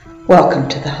Welcome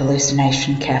to the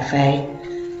Hallucination Cafe.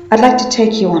 I'd like to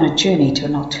take you on a journey to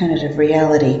an alternative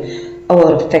reality, a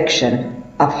world of fiction,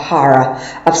 of horror,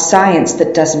 of science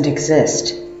that doesn't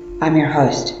exist. I'm your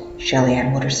host, Shelley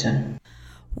Ann Wooderson.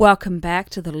 Welcome back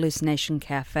to the Hallucination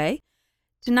Cafe.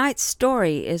 Tonight's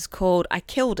story is called I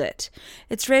Killed It.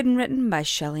 It's read and written by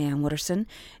Shelley Ann Wooderson.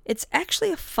 It's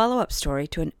actually a follow-up story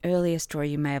to an earlier story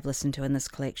you may have listened to in this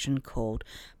collection called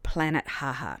Planet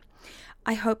Haha.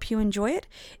 I hope you enjoy it.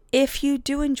 If you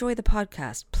do enjoy the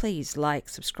podcast, please like,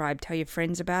 subscribe, tell your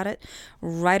friends about it,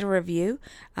 write a review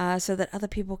so that other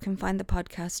people can find the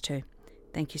podcast too.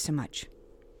 Thank you so much.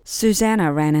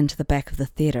 Susanna ran into the back of the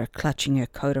theatre, clutching her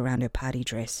coat around her party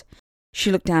dress.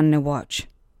 She looked down at her watch.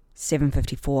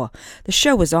 7:54. The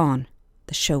show was on.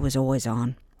 The show was always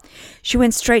on. She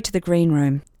went straight to the green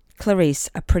room. Clarice,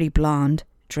 a pretty blonde,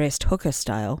 dressed hooker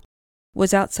style,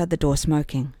 was outside the door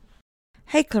smoking.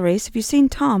 "Hey, Clarice, have you seen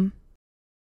Tom?"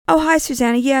 "Oh, hi,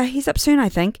 Susanna. Yeah, he's up soon, I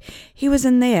think. He was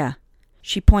in there."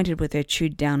 She pointed with her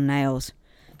chewed-down nails.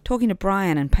 "Talking to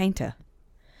Brian and Painter."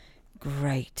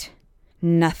 Great.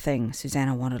 Nothing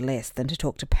Susanna wanted less than to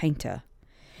talk to Painter.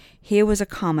 Here was a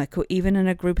comic who, even in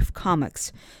a group of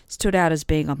comics, stood out as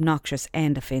being obnoxious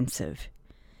and offensive.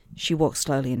 She walked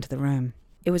slowly into the room.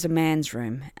 It was a man's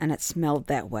room, and it smelled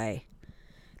that way,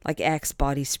 like Axe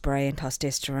body spray and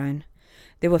testosterone.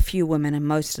 There were few women, and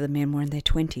most of the men were in their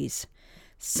 20s,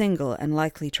 single and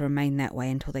likely to remain that way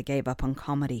until they gave up on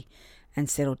comedy and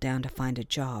settled down to find a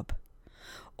job.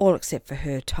 All except for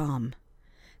her, Tom.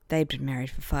 They'd been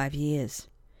married for 5 years.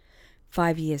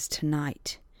 5 years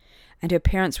tonight. And her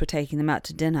parents were taking them out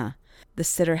to dinner. The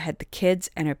sitter had the kids,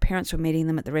 and her parents were meeting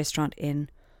them at the restaurant in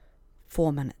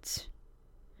 4 minutes.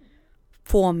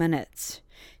 4 minutes.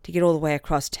 To get all the way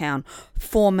across town.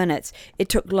 4 minutes. It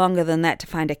took longer than that to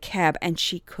find a cab, and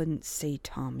she couldn't see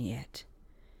Tom yet.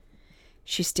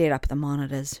 She stared up at the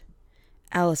monitors.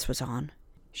 Alice was on.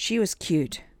 She was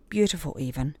cute, beautiful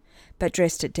even, but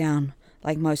dressed it down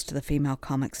like most of the female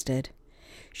comics did.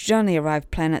 She'd only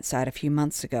arrived planetside a few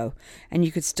months ago, and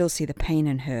you could still see the pain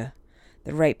in her,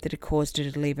 the rape that had caused her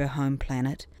to leave her home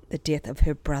planet, the death of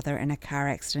her brother in a car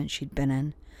accident she'd been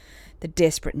in, the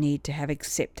desperate need to have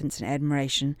acceptance and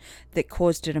admiration that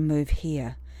caused her to move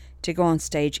here, to go on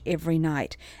stage every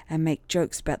night and make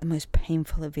jokes about the most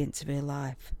painful events of her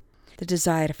life, the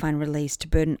desire to find release, to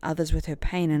burden others with her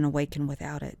pain and awaken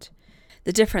without it.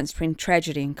 The difference between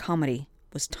tragedy and comedy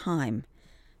was time,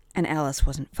 and Alice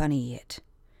wasn't funny yet,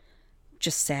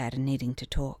 just sad and needing to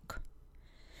talk.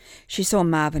 She saw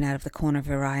Marvin out of the corner of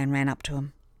her eye and ran up to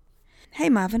him. "Hey,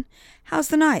 Marvin, how's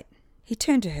the night?" He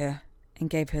turned to her and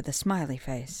gave her the smiley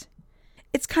face.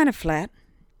 "It's kind of flat.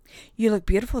 You look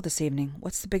beautiful this evening.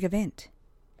 What's the big event?"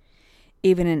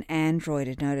 Even an android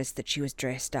had noticed that she was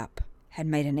dressed up, had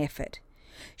made an effort.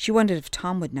 She wondered if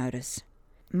Tom would notice.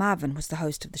 Marvin was the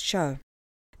host of the show.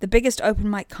 The biggest open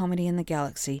mic comedy in the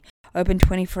galaxy, open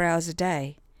 24 hours a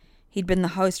day. He'd been the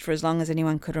host for as long as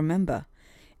anyone could remember.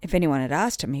 If anyone had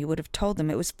asked him, he would have told them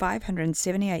it was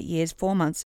 578 years, 4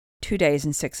 months, 2 days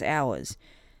and 6 hours.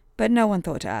 But no one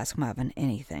thought to ask Marvin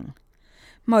anything.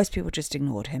 Most people just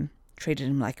ignored him, treated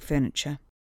him like furniture.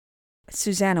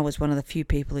 Susanna was one of the few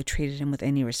people who treated him with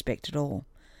any respect at all.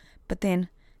 But then,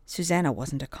 Susanna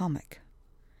wasn't a comic.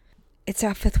 "It's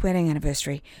our 5th wedding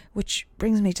anniversary, which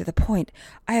brings me to the point.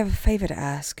 I have a favor to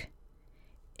ask."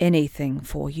 "Anything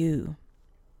for you."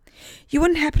 "You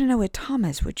wouldn't happen to know where Tom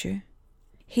is, would you?"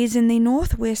 "He's in the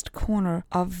northwest corner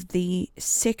of the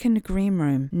second green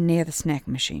room near the snack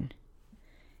machine."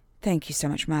 "Thank you so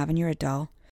much, Marvin. You're a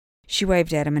doll." She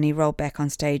waved at him, and he rolled back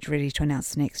on stage, ready to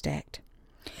announce the next act.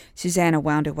 Susanna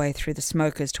wound her way through the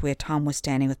smokers to where Tom was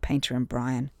standing with Painter and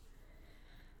Brian.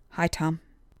 "Hi, Tom."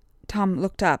 Tom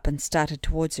looked up and started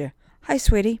towards her. "Hi,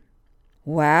 sweetie."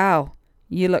 "Wow,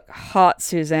 you look hot,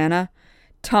 Susanna.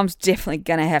 Tom's definitely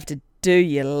gonna have to do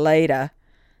you later,"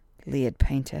 leered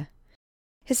Painter.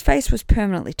 His face was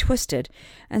permanently twisted,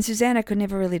 and Susanna could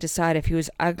never really decide if he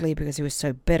was ugly because he was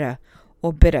so bitter,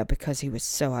 or bitter because he was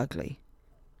so ugly.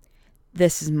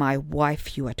 "This is my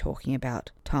wife you are talking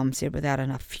about," Tom said without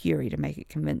enough fury to make it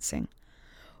convincing.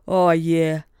 "Oh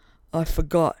yeah, I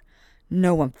forgot.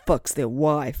 No one fucks their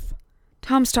wife."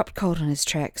 Tom stopped cold in his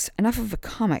tracks. Enough of a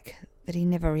comic that he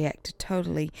never reacted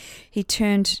totally. He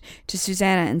turned to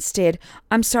Susanna instead.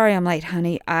 "I'm sorry I'm late,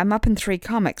 honey. I'm up in 3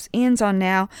 comics. Ian's on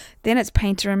now, then it's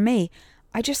Painter and me.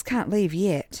 I just can't leave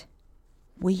yet."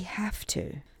 "We have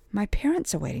to. My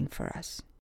parents are waiting for us."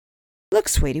 "Look,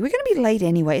 sweetie, we're going to be late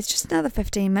anyway. It's just another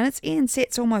 15 minutes. Ian's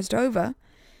set's almost over."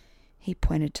 He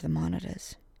pointed to the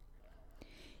monitors.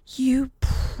 "You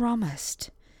promised.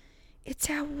 It's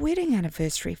our wedding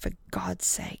anniversary, for God's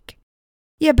sake."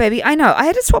 Yeah, baby, I know. I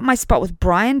had to swap my spot with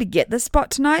Brian to get this spot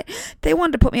tonight. They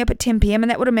wanted to put me up at 10 p.m. and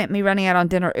that would have meant me running out on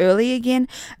dinner early again.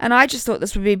 And I just thought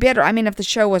this would be better. I mean, if the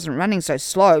show wasn't running so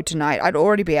slow tonight, I'd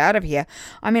already be out of here.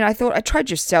 I mean, I tried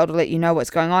your cell to let you know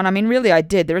what's going on. I mean, really, I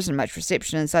did. There isn't much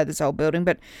reception inside this old building.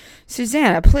 But,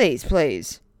 Susanna, please,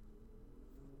 please.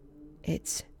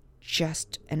 It's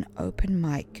just an open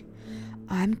mic.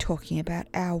 I'm talking about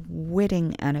our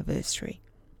wedding anniversary.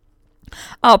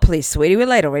 Oh, please, sweetie, we're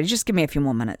late already. Just give me a few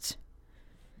more minutes.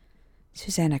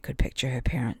 Susanna could picture her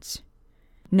parents.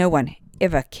 No one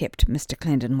ever kept Mr.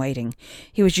 Clendon waiting.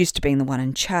 He was used to being the one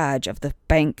in charge of the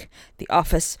bank, the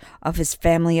office, of his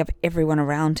family, of everyone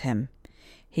around him.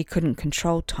 He couldn't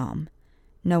control Tom.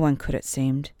 No one could, it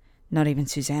seemed, not even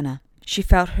Susanna. She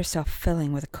felt herself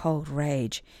filling with a cold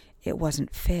rage. It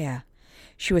wasn't fair.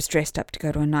 She was dressed up to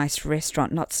go to a nice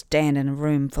restaurant, not stand in a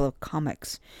room full of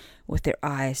comics, with their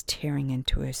eyes tearing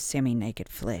into her semi-naked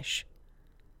flesh.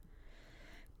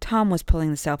 Tom was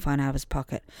pulling the cell phone out of his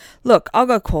pocket. Look, I'll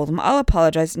go call them. I'll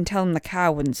apologize and tell them the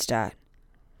car wouldn't start.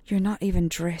 You're not even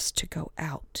dressed to go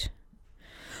out.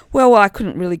 Well, I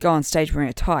couldn't really go on stage wearing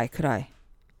a tie, could I?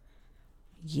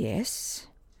 Yes.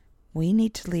 We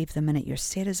need to leave the minute your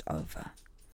set is over.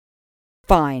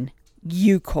 Fine.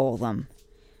 You call them.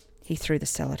 He threw the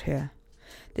cell at her.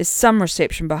 There's some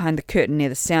reception behind the curtain near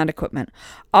the sound equipment.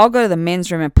 I'll go to the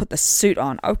men's room and put the suit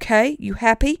on, okay? You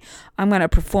happy? I'm going to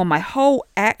perform my whole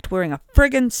act wearing a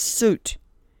friggin' suit.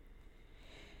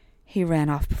 He ran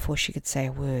off before she could say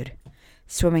a word,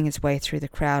 swimming his way through the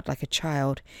crowd like a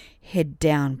child, head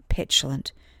down,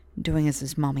 petulant, doing as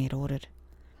his mommy had ordered.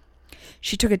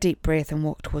 She took a deep breath and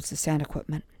walked towards the sound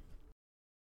equipment.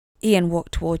 Ian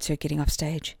walked towards her, getting off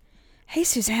stage. Hey,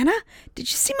 Susanna, did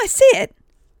you see my set?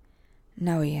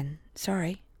 No, Ian,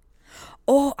 sorry.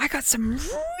 Oh, I got some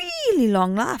really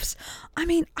long laughs. I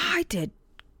mean, I did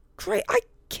great. I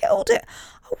killed it.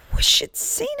 I wish you'd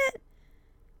seen it.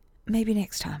 Maybe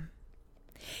next time.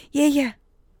 Yeah.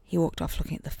 He walked off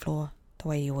looking at the floor, the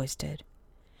way he always did.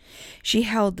 She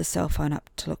held the cell phone up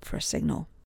to look for a signal.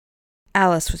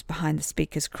 Alice was behind the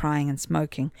speakers crying and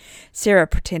smoking. Sarah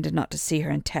pretended not to see her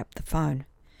and tapped the phone.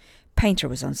 Painter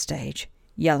was on stage,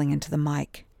 yelling into the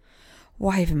mic.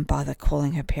 Why even bother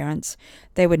calling her parents?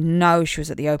 They would know she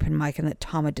was at the open mic and that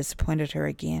Tom had disappointed her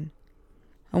again.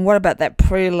 And what about that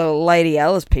pretty little lady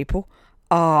Alice, people?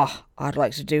 Oh, I'd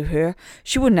like to do her.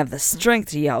 She wouldn't have the strength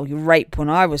to yell rape when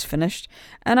I was finished.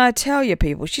 And I tell you,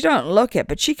 people, she don't look it,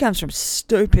 but she comes from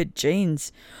stupid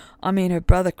genes. I mean, her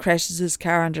brother crashes his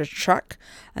car under a truck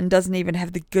and doesn't even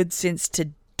have the good sense to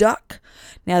duck.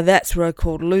 Now that's what I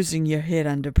call losing your head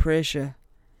under pressure.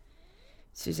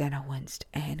 Susanna winced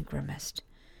and grimaced.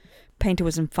 Painter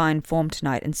was in fine form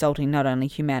tonight, insulting not only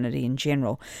humanity in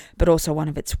general, but also one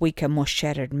of its weaker, more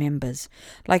shattered members.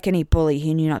 Like any bully,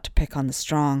 he knew not to pick on the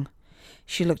strong.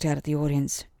 She looked out at the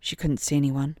audience. She couldn't see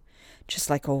anyone. Just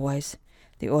like always,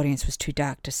 the audience was too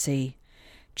dark to see.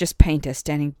 Just Painter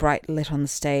standing bright lit on the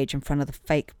stage in front of the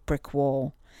fake brick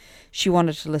wall. She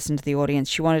wanted to listen to the audience.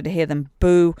 She wanted to hear them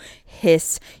boo,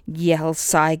 hiss, yell,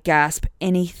 sigh, gasp,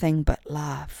 anything but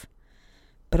laugh.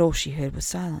 But all she heard was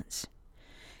silence.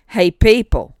 Hey,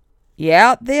 people, you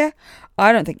out there?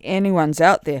 I don't think anyone's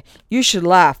out there. You should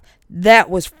laugh. That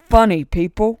was funny,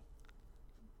 people.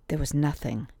 There was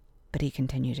nothing, but he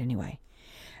continued anyway.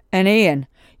 And Ian,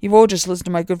 you've all just listened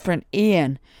to my good friend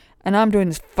Ian, and I'm doing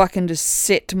this fucking just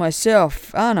set to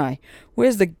myself, aren't I?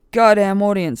 Where's the goddamn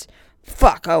audience?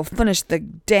 Fuck, I'll finish the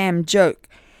damn joke.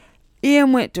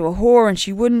 Ian went to a whore and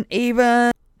she wouldn't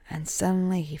even... And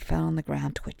suddenly he fell on the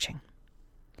ground twitching.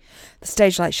 The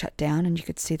stage light shut down and you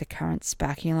could see the current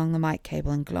sparking along the mic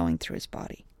cable and glowing through his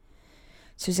body.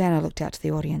 Susanna looked out to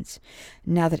the audience.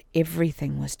 Now that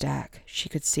everything was dark, she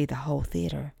could see the whole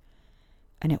theatre.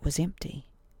 And it was empty.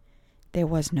 There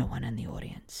was no one in the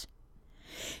audience.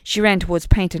 She ran towards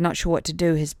Painter, not sure what to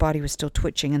do. His body was still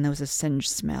twitching and there was a singed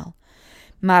smell.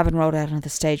 Marvin rolled out onto the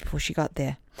stage before she got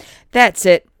there. That's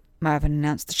it, Marvin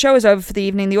announced. The show is over for the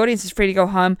evening. The audience is free to go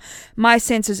home. My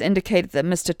sensors indicated that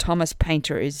Mr. Thomas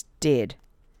Painter is dead.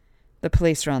 The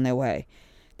police are on their way.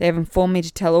 They have informed me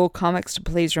to tell all comics to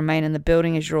please remain in the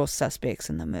building as you're all suspects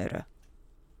in the murder.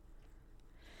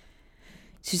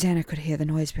 Susanna could hear the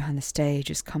noise behind the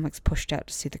stage as comics pushed out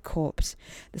to see the corpse.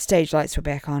 The stage lights were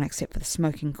back on except for the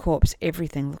smoking corpse.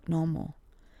 Everything looked normal.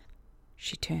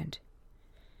 She turned.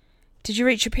 Did you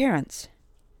reach your parents?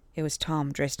 It was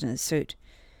Tom, dressed in his suit.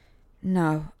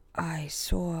 No, I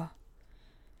saw...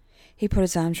 He put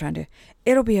his arms around her.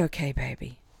 It'll be okay,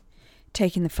 baby.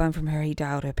 Taking the phone from her, he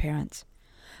dialed her parents.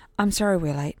 I'm sorry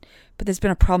we're late, but there's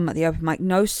been a problem at the open mic.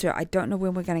 No, sir, I don't know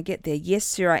when we're going to get there. Yes,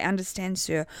 sir, I understand,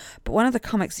 sir. But one of the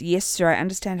comics, yes, sir, I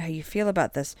understand how you feel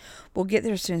about this. We'll get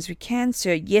there as soon as we can,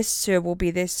 sir. Yes, sir, we'll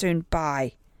be there soon.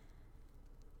 Bye.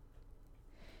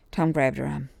 Tom grabbed her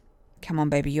arm. Come on,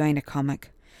 baby, you ain't a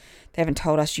comic. They haven't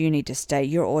told us you need to stay.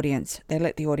 Your audience. They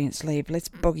let the audience leave. Let's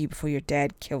boogie before your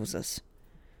dad kills us.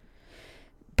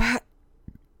 But,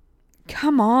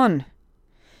 come on.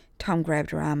 Tom grabbed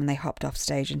her arm and they hopped off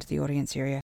stage into the audience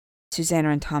area.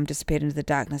 Susanna and Tom disappeared into the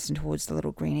darkness and towards the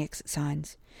little green exit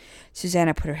signs.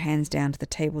 Susanna put her hands down to the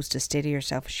tables to steady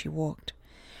herself as she walked.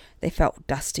 They felt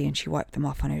dusty and she wiped them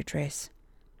off on her dress.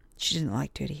 She didn't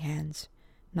like dirty hands.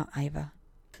 Not Ava.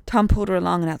 Tom pulled her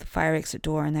along and out the fire exit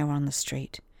door and they were on the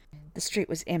street. The street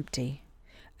was empty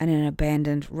and in an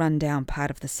abandoned, run-down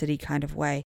part of the city kind of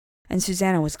way, and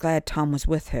Susanna was glad Tom was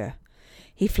with her.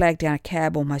 He flagged down a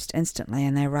cab almost instantly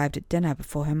and they arrived at dinner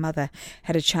before her mother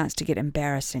had a chance to get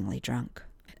embarrassingly drunk.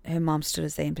 Her mom stood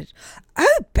as they entered.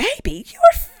 "Oh, baby,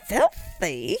 you're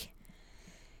filthy!"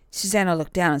 Susanna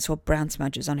looked down and saw brown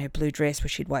smudges on her blue dress where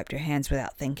she'd wiped her hands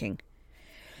without thinking.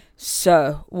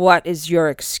 "So, what is your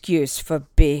excuse for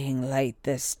being late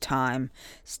this time?"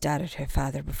 started her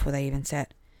father before they even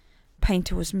sat.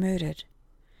 "Painter was murdered,"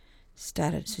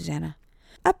 started Susanna.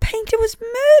 "A painter was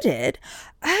murdered?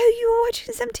 Oh, you were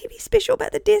watching some TV special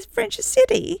about the death of French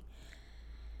City?"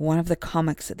 "One of the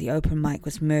comics at the open mic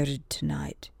was murdered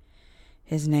tonight.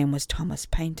 His name was Thomas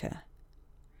Painter."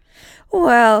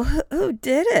 "Well, who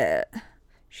did it?"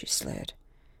 she slurred.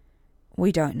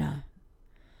 "We don't know."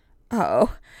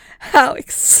 "Oh, how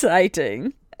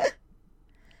exciting."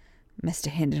 Mr.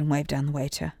 Hendon waved down the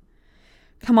waiter.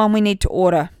 "Come on, we need to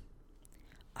order."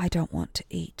 "I don't want to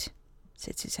eat,"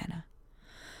 said Susanna.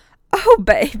 "Oh,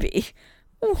 baby,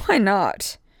 why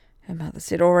not?" her mother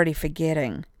said, already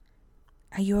forgetting.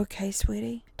 "Are you okay,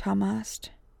 sweetie?" Tom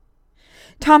asked.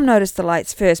 Tom noticed the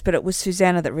lights first, but it was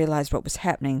Susanna that realized what was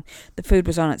happening. The food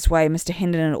was on its way. Mr.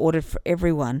 Hendon had ordered for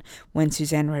everyone when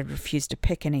Susanna had refused to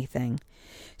pick anything.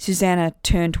 Susanna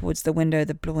turned towards the window.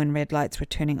 The blue and red lights were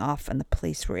turning off and the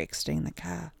police were exiting the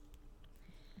car.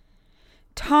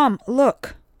 "Tom,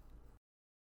 look!"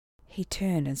 He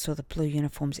turned and saw the blue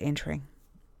uniforms entering.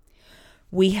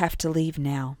 "We have to leave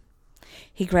now."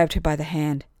 He grabbed her by the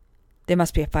hand. "There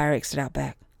must be a fire exit out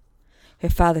back." Her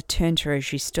father turned to her as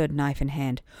she stood, knife in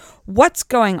hand. "What's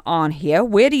going on here?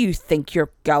 Where do you think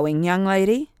you're going, young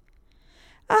lady?"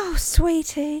 "Oh,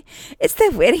 sweetie, it's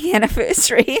their wedding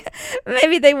anniversary.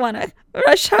 Maybe they want to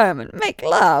rush home and make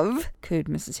love," cooed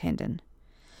Mrs. Hendon.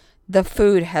 "The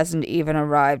food hasn't even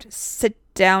arrived. Sit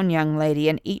down, young lady,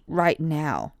 and eat right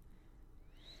now."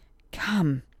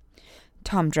 "Come."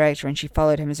 Tom dragged her and she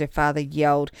followed him as her father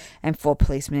yelled and 4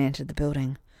 policemen entered the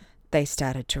building. They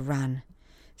started to run.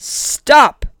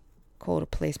 "Stop!" called a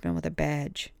policeman with a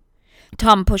badge.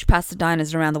 Tom pushed past the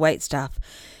diners and around the waitstaff.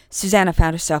 Susanna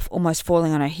found herself almost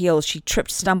falling on her heels. She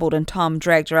tripped, stumbled, and Tom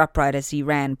dragged her upright as he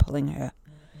ran, pulling her.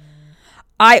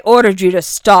 "I ordered you to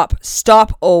stop.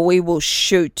 Stop or we will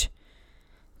shoot."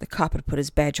 The cop had put his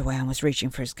badge away and was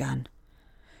reaching for his gun.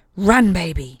 "Run,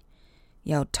 baby!"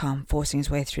 yelled Tom, forcing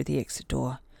his way through the exit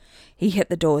door. He hit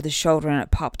the door with his shoulder and it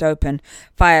popped open.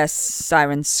 Fire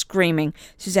sirens screaming.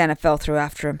 Susanna fell through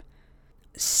after him.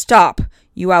 "Stop!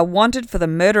 You are wanted for the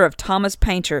murder of Thomas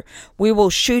Painter. We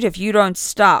will shoot if you don't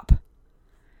stop."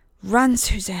 "Run,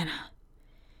 Susanna."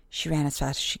 She ran as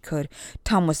fast as she could.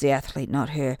 Tom was the athlete,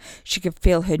 not her. She could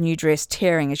feel her new dress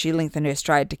tearing as she lengthened her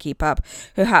stride to keep up.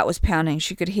 Her heart was pounding.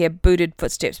 She could hear booted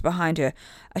footsteps behind her.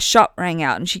 A shot rang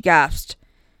out and she gasped.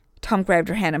 Tom grabbed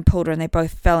her hand and pulled her, and they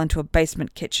both fell into a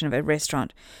basement kitchen of a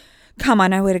restaurant. "Come, I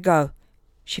know where to go."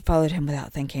 She followed him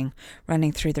without thinking,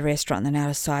 running through the restaurant and then out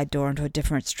a side door into a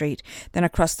different street, then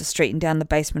across the street and down the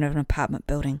basement of an apartment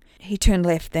building. He turned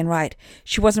left, then right.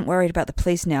 She wasn't worried about the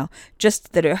police now,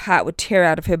 just that her heart would tear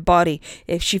out of her body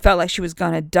if she felt like she was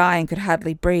going to die and could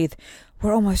hardly breathe.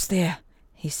 "We're almost there,"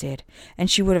 he said,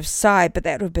 and she would have sighed, but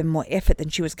that would have been more effort than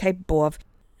she was capable of.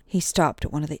 He stopped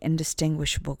at one of the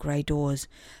indistinguishable grey doors,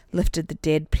 lifted the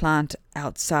dead plant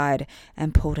outside,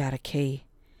 and pulled out a key.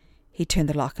 He turned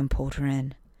the lock and pulled her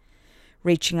in.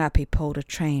 Reaching up, he pulled a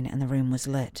train, and the room was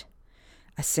lit.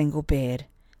 A single bed,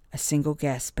 a single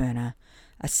gas burner,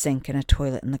 a sink and a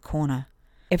toilet in the corner.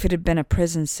 If it had been a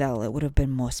prison cell, it would have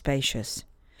been more spacious.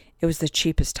 It was the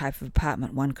cheapest type of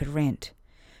apartment one could rent.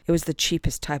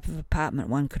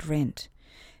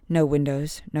 No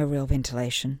windows, no real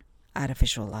ventilation.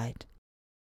 Artificial light.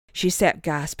 She sat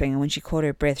gasping, and when she caught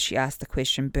her breath, she asked the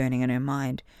question burning in her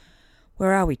mind.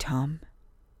 "Where are we, Tom?"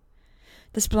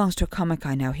 "This belongs to a comic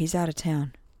I know. He's out of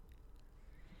town."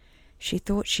 She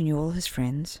thought she knew all his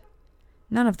friends.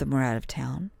 None of them were out of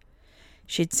town.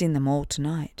 She'd seen them all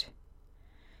tonight.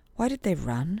 Why did they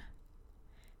run?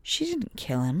 She didn't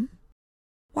kill him.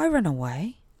 Why run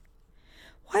away?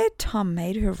 Why had Tom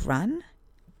made her run?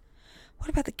 What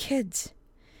about the kids?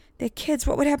 Their kids,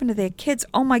 what would happen to their kids?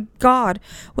 Oh my God,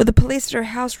 were the police at her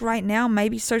house right now?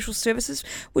 Maybe social services?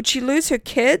 Would she lose her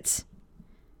kids?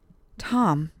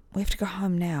 Tom, we have to go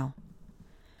home now.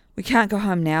 We can't go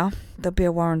home now. There'll be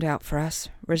a warrant out for us,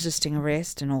 resisting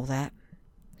arrest and all that.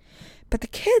 But the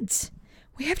kids,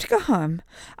 we have to go home.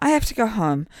 I have to go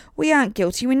home. We aren't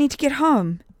guilty. We need to get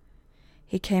home.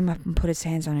 He came up and put his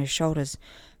hands on her shoulders,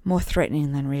 more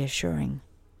threatening than reassuring.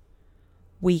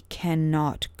 We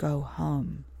cannot go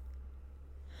home.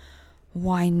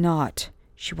 Why not?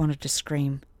 She wanted to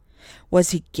scream.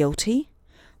 Was he guilty?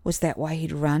 Was that why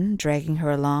he'd run, dragging her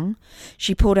along?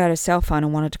 She pulled out her cell phone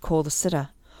and wanted to call the sitter.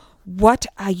 What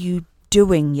are you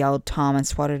doing? Yelled Tom and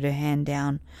swatted her hand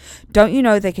down. Don't you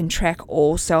know they can track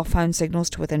all cell phone signals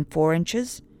to within 4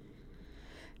 inches?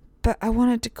 But I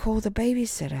wanted to call the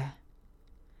babysitter.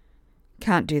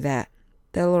 Can't do that.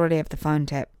 They'll already have the phone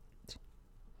tapped.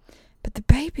 But the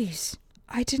babies,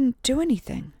 I didn't do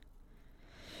anything.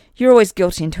 You're always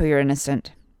guilty until you're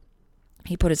innocent.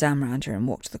 He put his arm around her and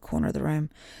walked to the corner of the room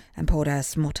and pulled out a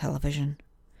small television.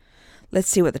 Let's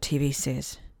see what the TV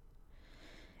says.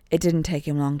 It didn't take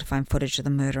him long to find footage of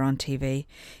the murder on TV,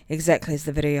 exactly as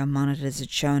the video monitors had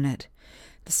shown it.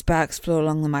 The sparks flew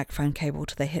along the microphone cable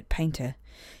till they hit Painter.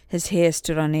 His hair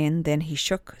stood on end, then he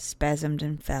shook, spasmed,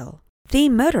 and fell. The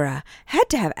murderer had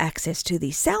to have access to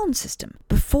the sound system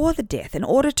before the death in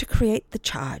order to create the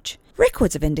charge.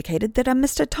 Records have indicated that a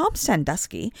Mr. Tom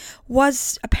Sandusky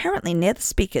was apparently near the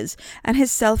speakers and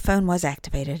his cell phone was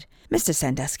activated. Mr.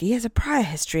 Sandusky has a prior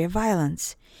history of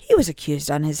violence. He was accused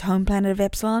on his home planet of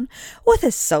Epsilon with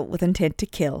assault with intent to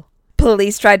kill.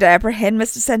 Police tried to apprehend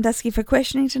Mr. Sandusky for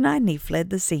questioning tonight and he fled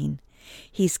the scene.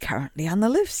 He's currently on the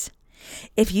loose.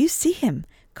 If you see him,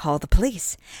 call the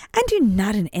police and do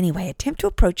not in any way attempt to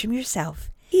approach him yourself.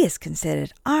 He is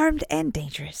considered armed and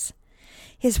dangerous.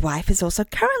 His wife is also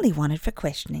currently wanted for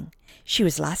questioning. She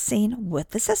was last seen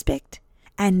with the suspect.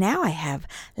 And now I have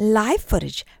live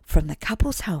footage from the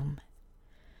couple's home.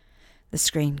 The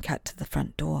screen cut to the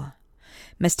front door.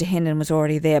 Mr. Hendon was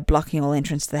already there, blocking all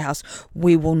entrance to the house.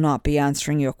 We will not be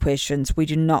answering your questions. We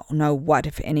do not know what,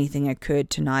 if anything, occurred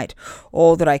tonight.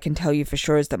 All that I can tell you for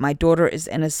sure is that my daughter is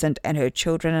innocent and her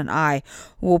children and I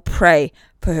will pray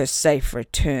for her safe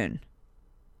return.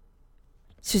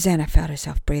 Susanna felt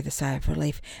herself breathe a sigh of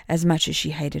relief. As much as she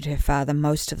hated her father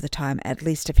most of the time, at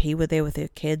least if he were there with her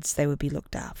kids, they would be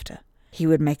looked after. He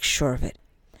would make sure of it.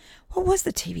 What was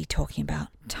the TV talking about?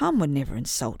 Tom would never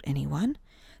insult anyone.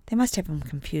 They must have him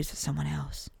confused with someone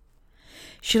else.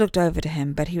 She looked over to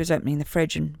him, but he was opening the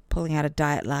fridge and pulling out a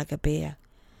diet lager beer.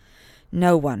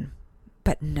 No one,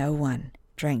 but no one,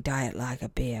 drank diet lager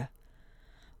beer.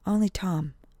 Only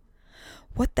Tom.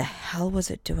 What the hell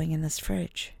was it doing in this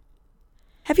fridge?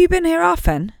 Have you been here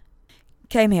often?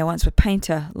 Came here once with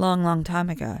Painter, long time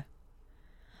ago.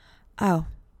 Oh.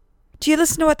 Do you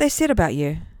listen to what they said about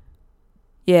you?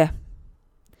 Yeah.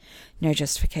 No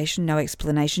justification, no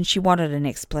explanation. She wanted an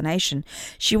explanation.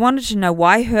 She wanted to know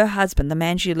why her husband, the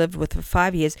man she lived with for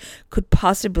 5 years, could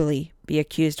possibly be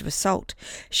accused of assault.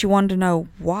 She wanted to know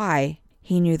why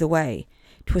he knew the way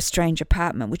to a strange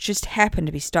apartment, which just happened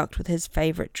to be stocked with his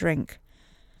favorite drink.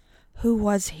 Who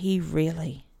was he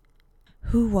really?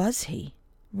 Who was he,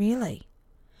 really?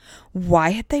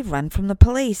 Why had they run from the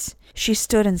police? She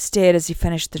stood and stared as he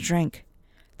finished the drink.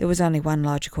 There was only one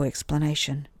logical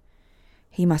explanation.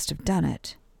 He must have done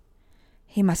it.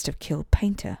 He must have killed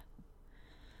Painter.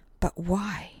 But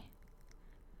why?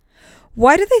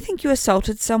 Why do they think you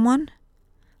assaulted someone?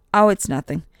 Oh, it's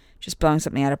nothing. Just blowing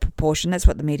something out of proportion. That's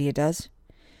what the media does.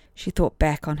 She thought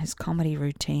back on his comedy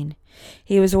routine.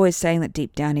 He was always saying that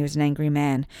deep down he was an angry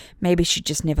man. Maybe she'd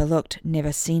just never looked,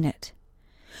 never seen it.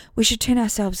 We should turn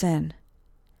ourselves in.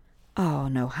 Oh,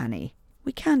 no, honey.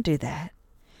 We can't do that.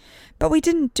 But we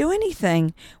didn't do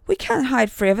anything. We can't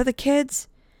hide forever, the kids.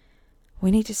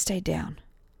 We need to stay down.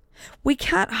 We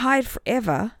can't hide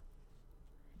forever.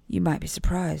 You might be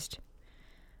surprised.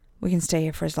 We can stay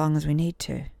here for as long as we need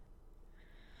to.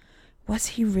 Was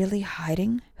he really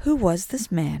hiding? Who was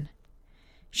this man?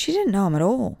 She didn't know him at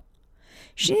all.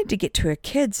 She needed to get to her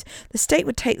kids. The state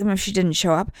would take them if she didn't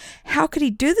show up. How could he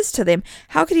do this to them?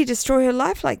 How could he destroy her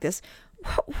life like this?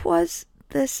 What was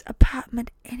this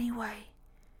apartment anyway?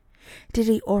 Did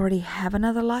he already have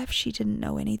another life she didn't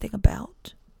know anything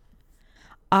about?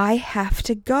 I have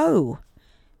to go,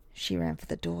 She ran for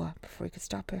the door before he could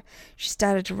stop her. She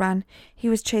started to run. He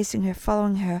was chasing her,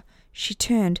 following her. She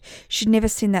turned. She'd never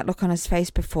seen that look on his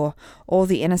face before. All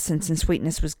the innocence and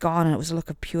sweetness was gone, and it was a look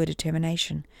of pure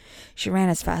determination. She ran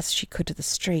as fast as she could to the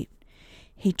street.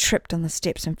 He tripped on the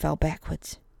steps and fell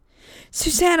backwards.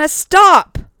 "Susanna,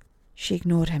 stop!" She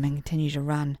ignored him and continued to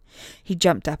run. He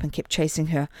jumped up and kept chasing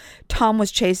her. Tom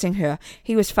was chasing her.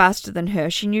 He was faster than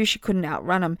her. She knew she couldn't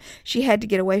outrun him. She had to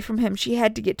get away from him. She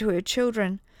had to get to her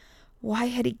children. Why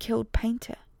had he killed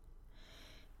Painter?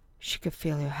 She could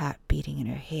feel her heart beating in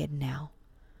her head now.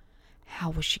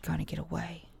 How was she going to get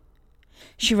away?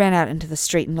 She ran out into the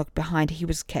street and looked behind. He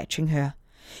was catching her.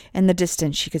 In the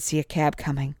distance she could see a cab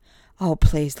coming. Oh,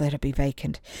 please let it be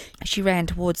vacant. She ran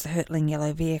towards the hurtling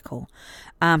yellow vehicle,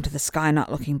 arm to the sky,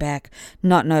 not looking back,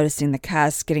 not noticing the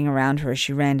cars skidding around her as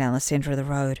she ran down the centre of the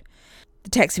road.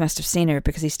 The taxi must have seen her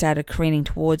because he started careening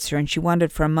towards her, and she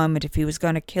wondered for a moment if he was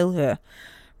going to kill her,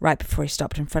 right before he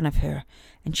stopped in front of her,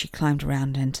 and she climbed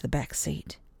around into the back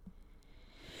seat.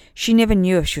 She never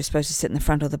knew if she was supposed to sit in the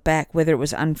front or the back, whether it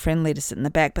was unfriendly to sit in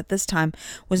the back, but this time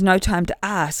was no time to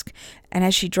ask, and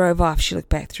as she drove off she looked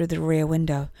back through the rear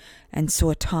window and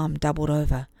saw Tom doubled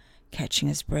over, catching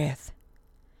his breath.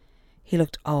 He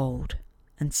looked old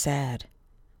and sad.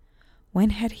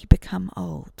 When had he become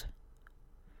old?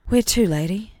 "Where to,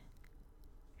 lady?"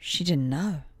 She didn't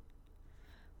know.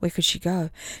 Where could she go?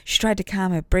 She tried to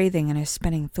calm her breathing and her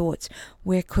spinning thoughts.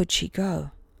 Where could she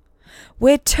go?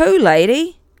 "Where to,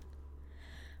 lady?"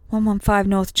 115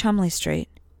 North Chumley Street.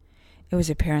 It was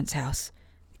her parents' house.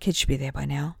 The kids should be there by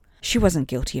now. She wasn't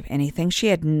guilty of anything. She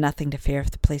had nothing to fear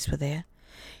if the police were there.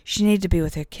 She needed to be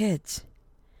with her kids.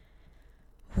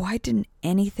 Why didn't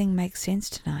anything make sense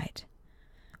tonight?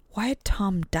 Why had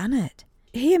Tom done it?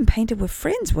 He and Painter were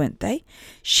friends, weren't they?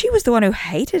 She was the one who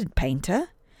hated Painter.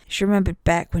 She remembered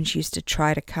back when she used to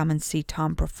try to come and see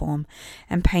Tom perform,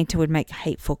 and Painter would make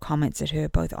hateful comments at her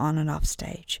both on and off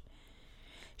stage.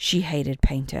 She hated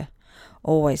Painter,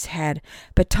 always had,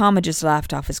 but Tom had just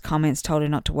laughed off his comments, told her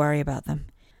not to worry about them.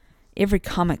 Every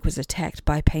comic was attacked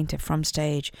by Painter from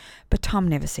stage, but Tom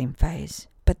never seemed fazed.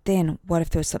 But then, what if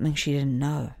there was something she didn't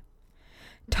know?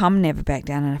 Tom never backed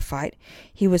down in a fight.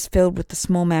 He was filled with the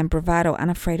small man bravado,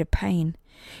 unafraid of pain.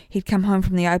 He'd come home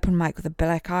from the open mic with a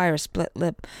black eye or a split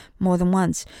lip more than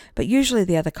once, but usually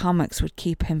the other comics would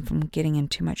keep him from getting in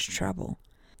too much trouble.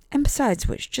 And besides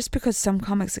which, just because some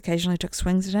comics occasionally took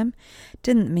swings at him,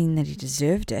 didn't mean that he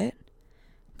deserved it.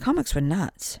 Comics were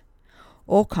nuts.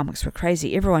 All comics were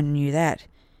crazy, everyone knew that.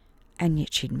 And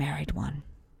yet she'd married one.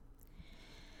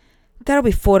 "That'll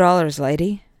be $4,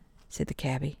 lady," said the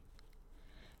cabbie.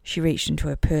 She reached into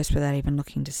her purse without even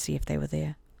looking to see if they were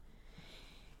there.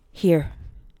 "Here."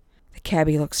 The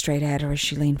cabbie looked straight at her as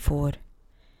she leaned forward.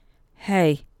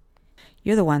 "Hey,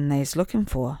 you're the one they's looking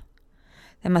for.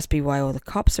 That must be why all the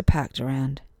cops are parked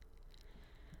around."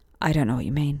 "I don't know what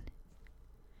you mean."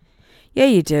 "Yeah,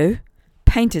 you do.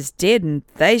 Painter's dead and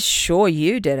they's sure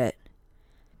you did it."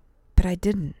 "But I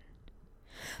didn't."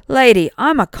 "Lady,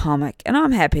 I'm a comic, and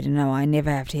I'm happy to know I never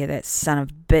have to hear that son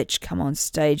of a bitch come on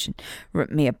stage and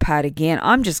rip me apart again.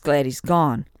 I'm just glad he's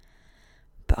gone."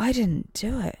 "But I didn't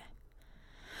do it."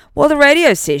 "Well, the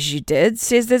radio says you did.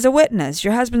 Says there's a witness.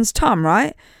 Your husband's Tom,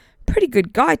 right? Pretty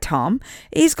good guy, Tom.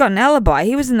 He's got an alibi.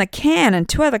 He was in the can, and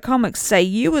 2 other comics say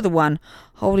you were the one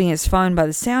holding his phone by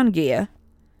the sound gear."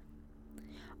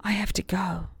 "I have to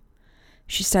go."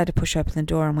 She started to push open the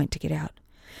door and went to get out.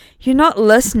 "You're not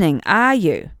listening, are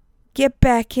you? Get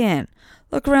back in.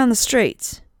 Look around the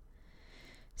streets."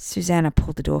 Susanna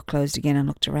pulled the door closed again and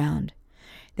looked around.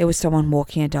 There was someone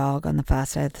walking a dog on the far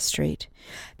side of the street.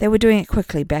 They were doing it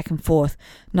quickly, back and forth,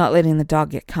 not letting the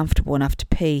dog get comfortable enough to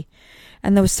pee.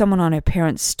 And there was someone on her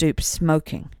parents' stoop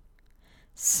smoking.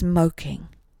 Smoking.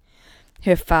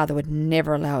 Her father would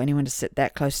never allow anyone to sit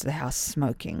that close to the house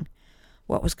smoking.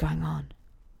 What was going on?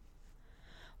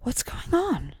 What's going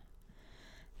on?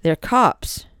 "They're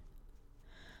cops."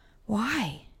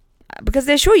 "Why?" "Because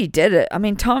they're sure you did it. I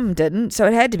mean, Tom didn't, so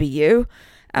it had to be you.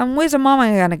 And where's a mama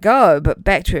going to go? But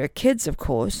back to her kids, of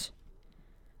course."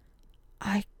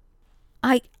 I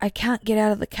can't get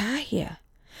out of the car here."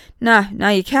 No,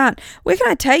 you can't. Where can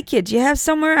I take you? Do you have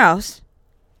somewhere else?"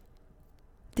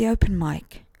 "The open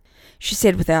mic," she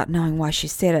said without knowing why she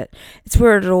said it. It's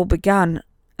where it had all begun,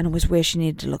 and it was where she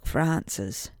needed to look for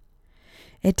answers.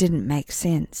 It didn't make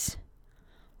sense.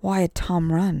 Why had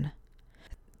Tom run?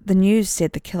 The news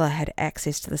said the killer had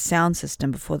access to the sound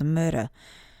system before the murder,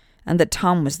 and that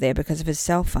Tom was there because of his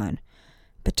cell phone.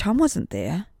 But Tom wasn't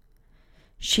there.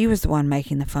 She was the one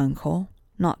making the phone call,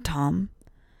 not Tom.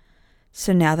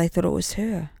 So now they thought it was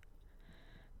her.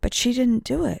 But she didn't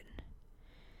do it.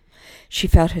 She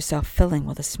felt herself filling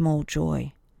with a small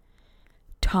joy.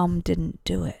 Tom didn't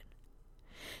do it.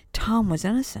 Tom was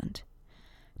innocent.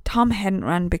 Tom hadn't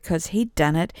run because he'd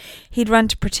done it. He'd run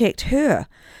to protect her.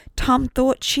 Tom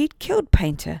thought she'd killed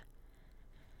Painter.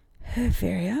 Her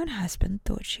very own husband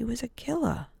thought she was a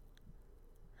killer.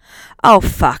 Oh,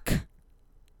 fuck.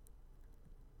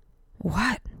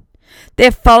 What?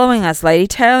 They're following us, lady,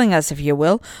 tailing us, if you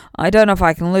will. I don't know if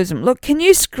I can lose them. Look, can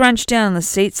you scrunch down in the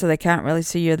seat so they can't really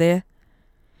see you're there?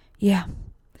 Yeah.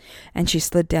 And she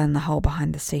slid down the hole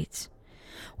behind the seats.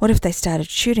 What if they started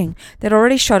shooting? They'd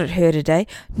already shot at her today.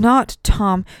 Not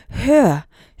Tom. Her.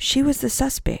 She was the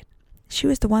suspect. She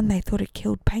was the one they thought had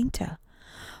killed Painter.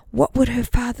 What would her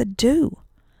father do?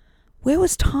 Where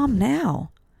was Tom now?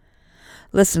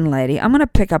 Listen, lady, I'm going to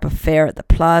pick up a fare at the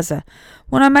plaza.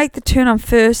 When I make the turn on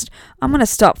First, I'm going to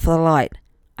stop for the light.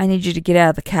 I need you to get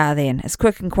out of the car then, as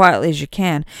quick and quietly as you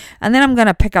can, and then I'm going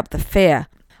to pick up the fare.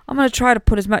 I'm going to try to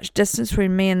put as much distance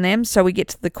between me and them so we get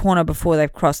to the corner before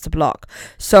they've crossed the block.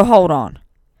 So hold on.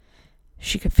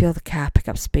 She could feel the car pick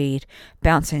up speed,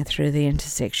 bouncing through the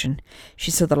intersection. She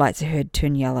saw the lights ahead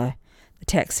turn yellow. The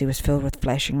taxi was filled with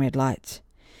flashing red lights.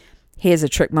 Here's a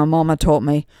trick my mama taught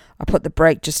me. I put the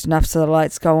brake just enough so the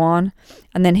lights go on,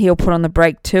 and then he'll put on the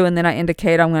brake too, and then I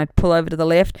indicate I'm going to pull over to the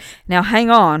left. Now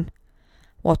hang on.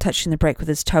 While touching the brake with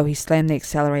his toe, he slammed the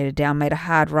accelerator down, made a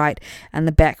hard right, and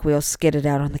the back wheels skidded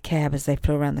out on the cab as they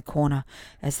flew around the corner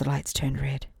as the lights turned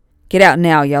red. Get out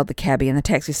now, yelled the cabbie, and the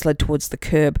taxi slid towards the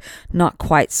curb, not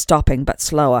quite stopping, but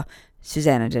slower.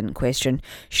 Susanna didn't question.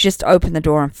 She just opened the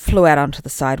door and flew out onto the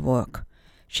sidewalk.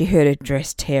 She heard her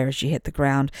dress tear as she hit the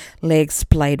ground, legs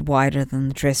splayed wider than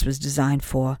the dress was designed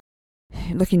for.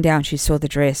 Looking down, she saw the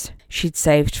dress. She'd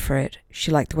saved for it.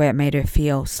 She liked the way it made her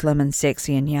feel, slim and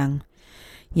sexy and young.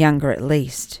 Younger, at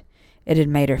least. It had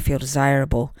made her feel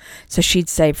desirable, so she'd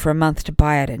saved for a month to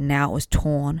buy it, and now it was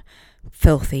torn,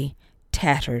 filthy,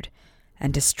 tattered,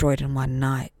 and destroyed in one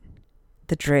night.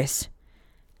 The dress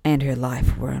and her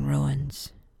life were in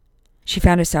ruins. She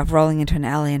found herself rolling into an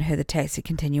alley and heard the taxi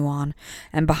continue on,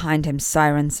 and behind him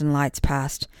sirens and lights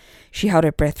passed. She held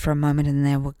her breath for a moment and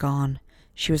they were gone.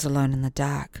 She was alone in the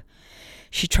dark.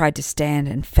 She tried to stand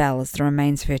and fell as the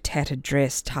remains of her tattered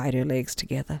dress tied her legs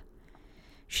together.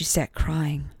 She sat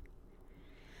crying.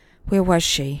 Where was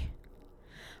she?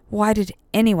 Why did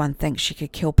anyone think she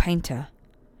could kill Painter?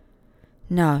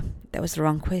 No, that was the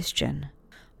wrong question.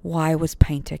 Why was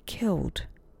Painter killed?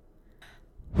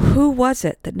 Who was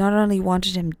it that not only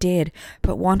wanted him dead,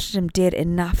 but wanted him dead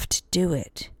enough to do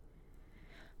it?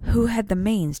 Who had the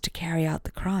means to carry out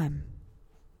the crime?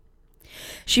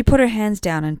 She put her hands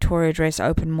down and tore her dress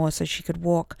open more so she could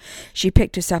walk. She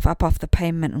picked herself up off the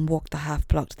pavement and walked the half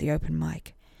block to the open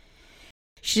mic.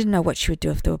 She didn't know what she would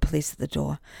do if there were police at the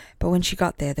door, but when she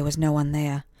got there was no one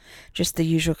there. Just the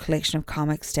usual collection of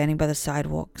comics standing by the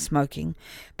sidewalk, smoking,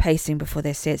 pacing before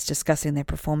their sets, discussing their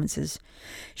performances.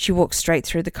 She walked straight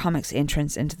through the comics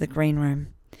entrance into the green room.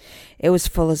 It was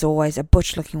full as always. A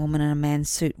butch-looking woman in a man's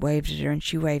suit waved at her, and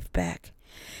she waved back.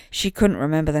 She couldn't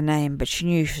remember the name, but she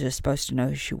knew she was supposed to know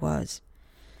who she was.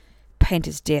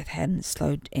 Painter's death hadn't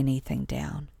slowed anything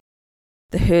down.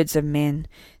 The herds of men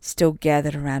still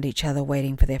gathered around each other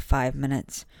waiting for their 5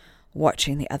 minutes,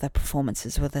 watching the other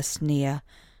performances with a sneer,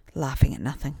 laughing at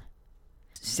nothing.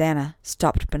 Susanna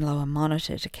stopped below a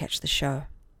monitor to catch the show.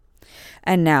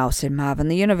 And now, said Marvin,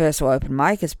 the Universal Open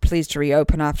Mic is pleased to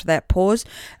reopen after that pause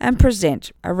and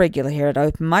present a regular here at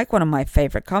Open Mic, one of my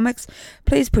favourite comics.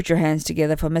 Please put your hands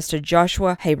together for Mr.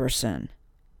 Joshua Haberson.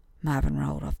 Marvin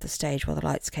rolled off the stage while the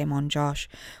lights came on Josh,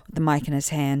 with the mic in his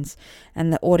hands,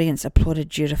 and the audience applauded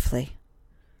dutifully.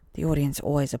 The audience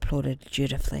always applauded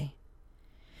dutifully.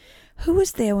 Who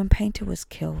was there when Painter was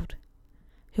killed?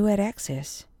 Who had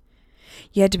access?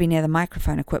 You had to be near the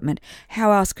microphone equipment.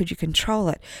 How else could you control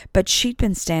it? But she'd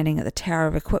been standing at the tower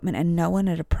of equipment and no one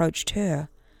had approached her.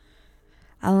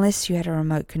 Unless you had a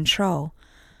remote control.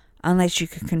 Unless you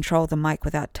could control the mic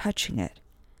without touching it.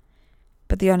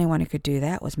 But the only one who could do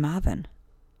that was Marvin.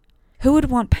 Who would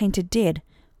want Painter dead?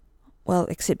 Well,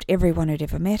 except everyone who'd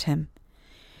ever met him.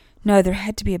 No, there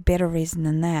had to be a better reason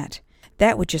than that.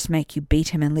 That would just make you beat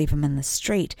him and leave him in the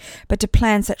street. But to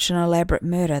plan such an elaborate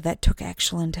murder, that took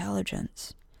actual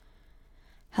intelligence.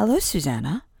 Hello,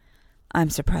 Susanna.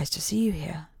 I'm surprised to see you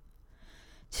here.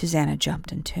 Susanna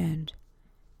jumped and turned.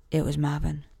 It was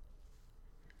Marvin.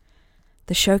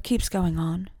 The show keeps going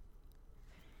on?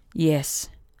 Yes,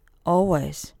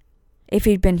 always. If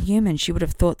he'd been human, she would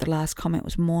have thought the last comment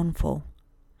was mournful.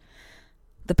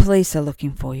 The police are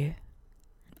looking for you.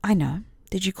 I know.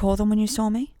 Did you call them when you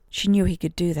saw me? She knew he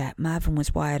could do that. Marvin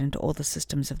was wired into all the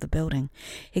systems of the building.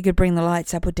 He could bring the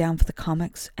lights up or down for the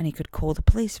comics, and he could call the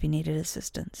police if he needed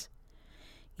assistance.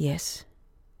 Yes.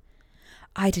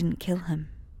 I didn't kill him.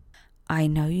 I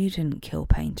know you didn't kill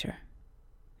Painter.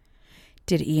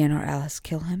 Did Ian or Alice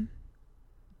kill him?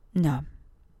 No.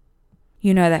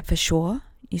 You know that for sure?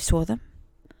 You saw them?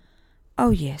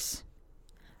 Oh, yes.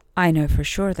 I know for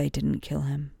sure they didn't kill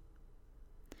him.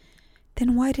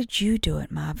 Then why did you do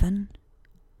it, Marvin?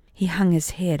 He hung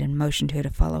his head and motioned her to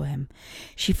follow him.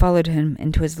 She followed him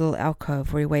into his little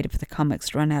alcove where he waited for the comics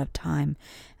to run out of time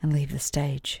and leave the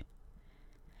stage.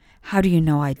 How do you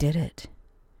know I did it?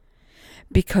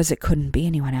 Because it couldn't be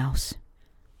anyone else.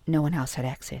 No one else had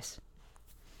access.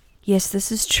 Yes,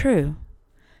 this is true.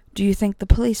 Do you think the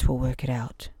police will work it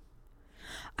out?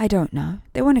 I don't know.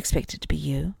 They won't expect it to be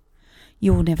you.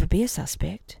 You will never be a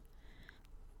suspect.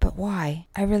 But why?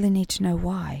 I really need to know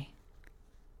why.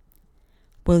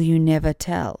 Will you never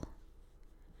tell?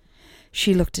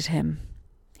 She looked at him.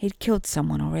 He'd killed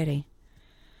someone already.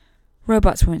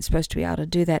 Robots weren't supposed to be able to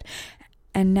do that,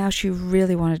 and now she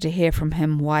really wanted to hear from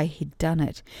him why he'd done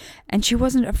it. And she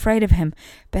wasn't afraid of him.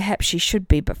 Perhaps she should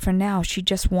be, but for now she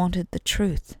just wanted the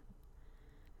truth.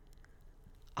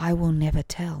 I will never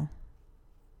tell.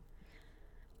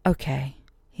 Okay,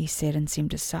 he said and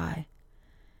seemed to sigh.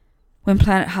 When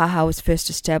Planet Haha was first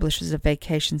established as a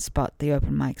vacation spot, the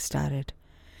open mic started.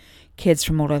 Kids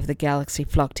from all over the galaxy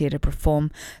flocked here to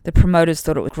perform. The promoters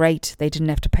thought it was great. They didn't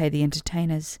have to pay the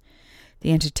entertainers.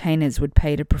 The entertainers would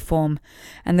pay to perform,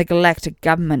 and the galactic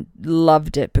government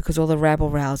loved it because all the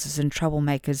rabble-rousers and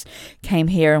troublemakers came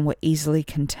here and were easily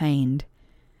contained.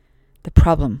 The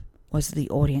problem was the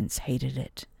audience hated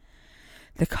it.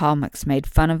 The comics made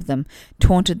fun of them,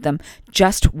 taunted them,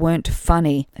 just weren't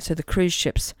funny, so the cruise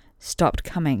ships stopped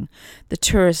coming, the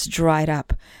tourists dried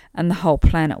up, and the whole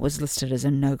planet was listed as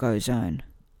a no-go zone.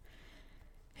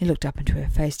 He looked up into her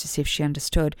face to see if she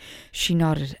understood. She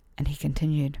nodded, and he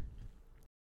continued.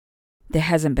 There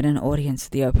hasn't been an audience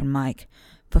at the open mic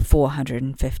for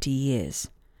 450 years,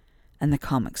 and the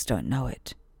comics don't know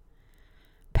it.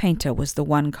 Painter was the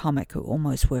one comic who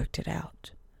almost worked it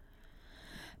out.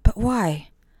 But why?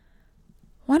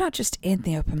 Why not just end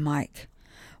the open mic?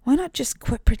 Why not just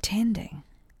quit pretending?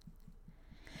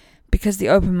 Because the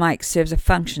open mic serves a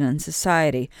function in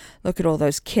society. Look at all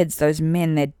those kids, those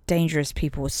men, they're dangerous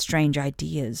people with strange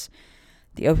ideas.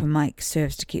 The open mic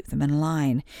serves to keep them in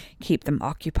line, keep them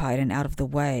occupied and out of the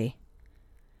way.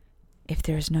 If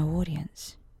there is no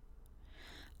audience,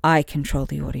 I control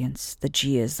the audience, the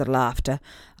jeers, the laughter.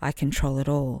 I control it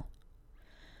all.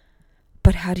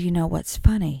 But how do you know what's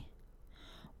funny?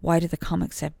 Why do the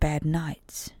comics have bad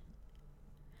nights?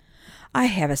 I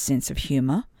have a sense of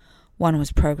humor. One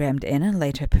was programmed in and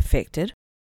later perfected.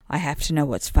 I have to know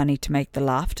what's funny to make the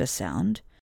laughter sound.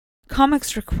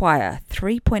 Comics require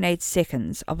 3.8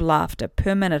 seconds of laughter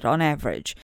per minute on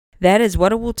average. That is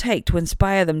what it will take to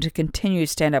inspire them to continue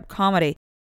stand-up comedy.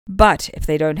 But if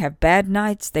they don't have bad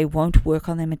nights, they won't work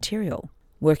on their material.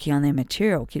 Working on their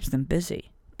material keeps them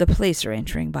busy. The police are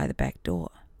entering by the back door.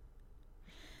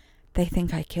 They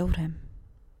think I killed him.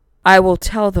 I will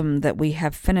tell them that we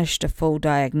have finished a full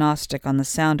diagnostic on the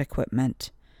sound equipment.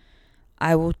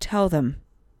 I will tell them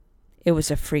it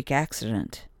was a freak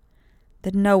accident,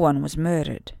 that no one was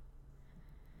murdered.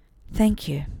 Thank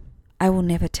you. I will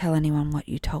never tell anyone what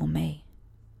you told me.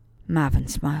 Marvin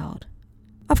smiled.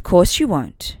 Of course you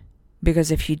won't,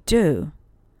 because if you do,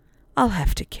 I'll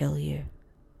have to kill you.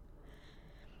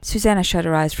 Susanna shut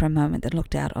her eyes for a moment, then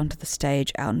looked out onto the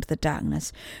stage, out into the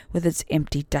darkness, with its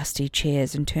empty, dusty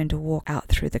chairs, and turned to walk out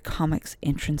through the comics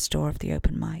entrance door of the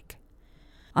open mic.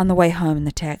 On the way home in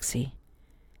the taxi,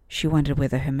 she wondered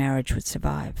whether her marriage would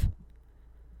survive,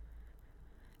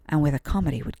 and whether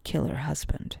comedy would kill her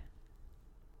husband.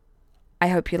 I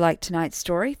hope you liked tonight's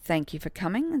story. Thank you for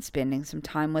coming and spending some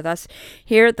time with us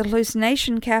here at the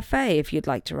Hallucination Cafe. If you'd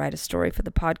like to write a story for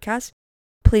the podcast,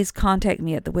 please contact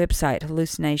me at the website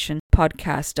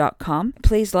hallucinationpodcast.com.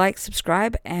 Please like,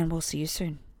 subscribe, and we'll see you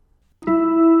soon.